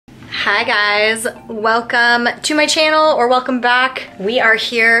Hi guys, welcome to my channel or welcome back. We are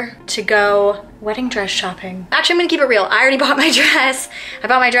here to go wedding dress shopping. Actually, I'm gonna keep it real. I already bought my dress. I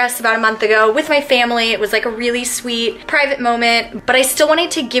bought my dress about a month ago with my family. It was like a really sweet private moment, but I still wanted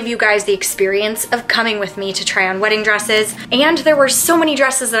to give you guys the experience of coming with me to try on wedding dresses. And there were so many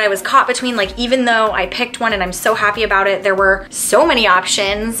dresses that I was caught between. Like, even though I picked one and I'm so happy about it, there were so many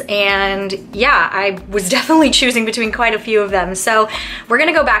options. And yeah, I was definitely choosing between quite a few of them. So we're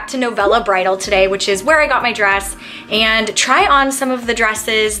gonna go back to Novella Bridal today, which is where I got my dress, and try on some of the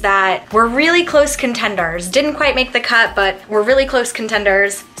dresses that were really close contenders. Didn't quite make the cut, but were really close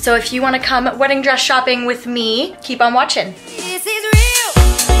contenders. So if you want to come wedding dress shopping with me, keep on watching. This is real,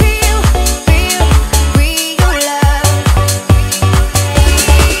 real, real, real love.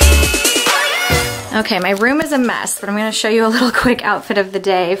 Okay, my room is a mess, but I'm gonna show you a little quick outfit of the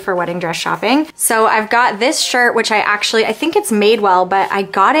day for wedding dress shopping. So I've got this shirt, which I think it's Madewell, but I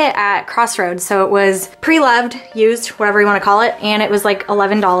got it at Crossroads. So it was pre-loved, used, whatever you wanna call it, and it was like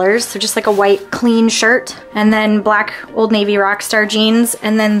 $11. So just like a white, clean shirt. And then black Old Navy Rockstar jeans.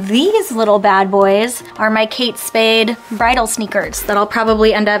 And then these little bad boys are my Kate Spade bridal sneakers that I'll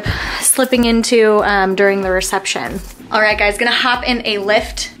probably end up slipping into during the reception. All right, guys, gonna hop in a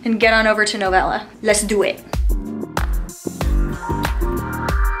Lyft and get on over to Novella. Let's do it.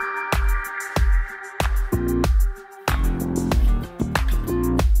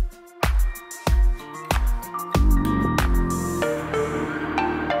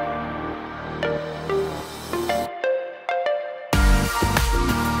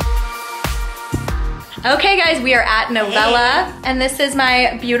 Okay guys, we are at Novella, and this is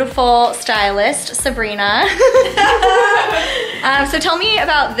my beautiful stylist, Sabrina. So tell me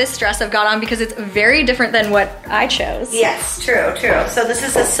about this dress I've got on, because it's very different than what I chose. Yes, true. So this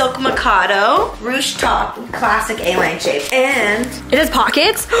is a silk Mikado, ruche top, classic A-line shape, and it has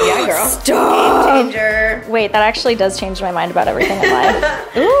pockets? yeah, girl. Stop! Game changer. Wait, that actually does change my mind about everything in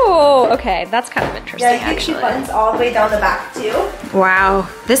life. Ooh, okay, that's kind of interesting, Yeah, you actually. keep buttons all the way down the back too. Wow,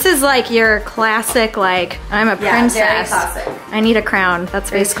 this is like your classic, like, I'm a princess. Very classic. I need a crown. That's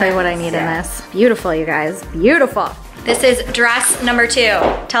basically what I need in this. Beautiful, you guys, beautiful. This is dress number 2.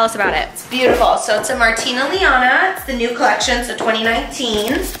 Tell us about it. It's beautiful. So it's a Martina Liana. It's the new collection, so 2019.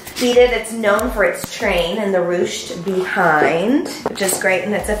 Beaded, it's known for its train and the ruched behind, which is great,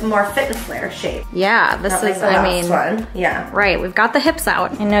 and it's a more fit and flare shape. Yeah, this Not like is, the I last mean, one. Yeah. right, we've got the hips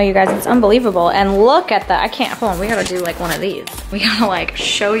out. I know, you guys, it's unbelievable. And look at that, I can't, hold on, we gotta do like one of these. We gotta like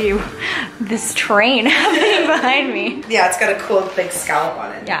show you this train happening behind me. Yeah, it's got a cool big scallop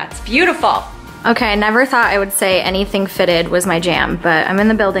on it. Yeah, it's beautiful. Okay, I never thought I would say anything fitted was my jam, but I'm in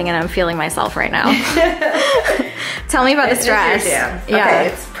the building and I'm feeling myself right now. Tell me about this dress. Yeah. Yeah. Okay,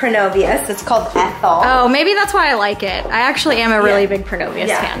 it's Pronovius. It's called Ethel. Oh, maybe that's why I like it. I actually am a really big Pronovius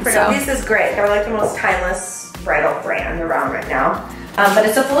fan. Pronovius is great. They're like the most timeless bridal brand around right now. But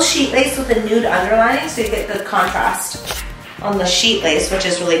it's a full sheet lace with a nude underlining, so you get good contrast on the sheet lace, which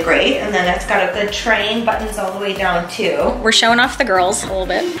is really great. And then it's got a good train, buttons all the way down too. We're showing off the girls a little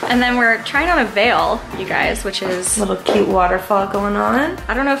bit. And then we're trying on a veil, you guys, which is Little cute waterfall going on.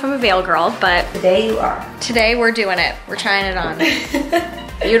 I don't know if I'm a veil girl, but Today you are. today we're doing it. We're trying it on.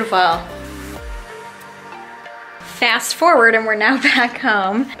 Beautiful. Fast forward and we're now back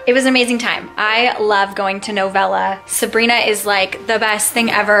home. It was an amazing time. I love going to Novella. Sabrina is like the best thing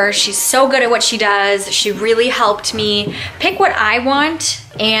ever. She's so good at what she does. She really helped me pick what I want.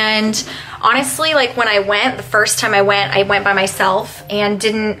 And honestly, like when I went, the first time I went by myself and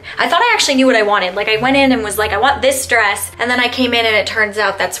I thought I actually knew what I wanted. Like I went in and was like, I want this dress. And then I came in and it turns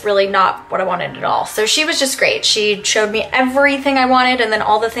out that's really not what I wanted at all. So she was just great. She showed me everything I wanted and then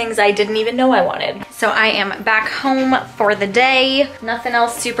all the things I didn't even know I wanted. So I am back home for the day. Nothing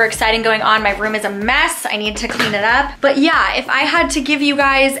else super exciting going on. My room is a mess. I need to clean it up. But yeah, if I had to give you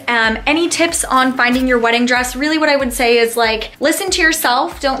guys any tips on finding your wedding dress, really what I would say is like, listen to yourself.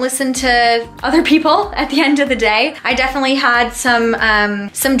 Don't listen to other people at the end of the day. I definitely had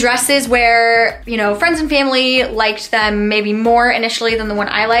some dresses where, you know, friends and family liked them maybe more initially than the one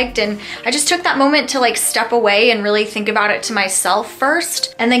I liked, and I just took that moment to like step away and really think about it to myself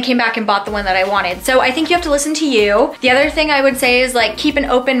first, and then came back and bought the one that I wanted. So I think you have to listen to you. The other thing I would say is like keep an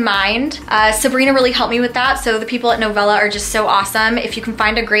open mind. Sabrina really helped me with that, so the people at Novella are just so awesome. If you can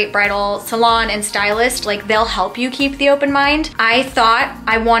find a great bridal salon and stylist, like they'll help you keep the open mind. I thought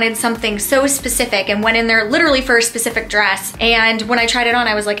I wanted something was so specific and went in there literally for a specific dress. And when I tried it on,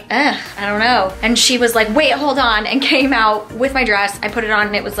 I was like, I don't know. And she was like, wait, hold on, and came out with my dress. I put it on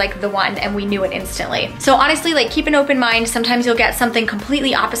and it was like the one, and we knew it instantly. So honestly, like, keep an open mind. Sometimes you'll get something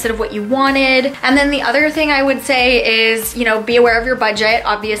completely opposite of what you wanted. And then the other thing I would say is, you know, be aware of your budget,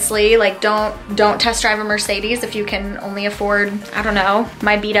 obviously. Like, don't test drive a Mercedes if you can only afford, I don't know,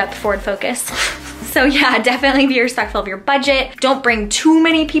 my beat up Ford Focus. So yeah, definitely be respectful of your budget. Don't bring too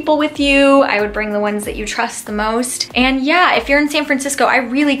many people with you. I would bring the ones that you trust the most. And yeah, if you're in San Francisco, I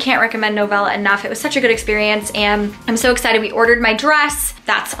really can't recommend Novella enough. It was such a good experience, and I'm so excited. We ordered my dress.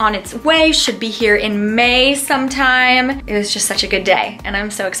 That's on its way, should be here in May sometime. It was just such a good day, and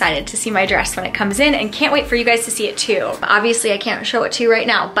I'm so excited to see my dress when it comes in, and can't wait for you guys to see it too. Obviously, I can't show it to you right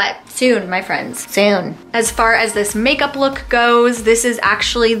now, but soon, my friends, soon. As far as this makeup look goes, this is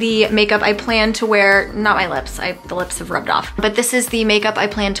actually the makeup I plan to wear, not my lips, the lips have rubbed off, but this is the makeup I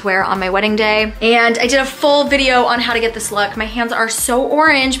plan to wear on my wedding day. And I did a full video on how to get this look. My hands are so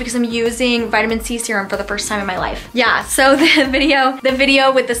orange because I'm using vitamin C serum for the first time in my life. Yeah, so the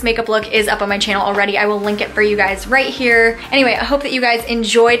video with this makeup look is up on my channel already. I will link it for you guys right here. Anyway, I hope that you guys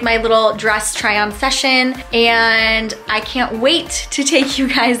enjoyed my little dress try on session, and I can't wait to take you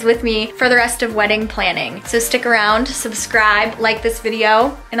guys with me for the rest of wedding planning. So stick around, subscribe, like this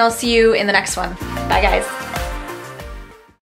video, and I'll see you in the next one. Bye guys.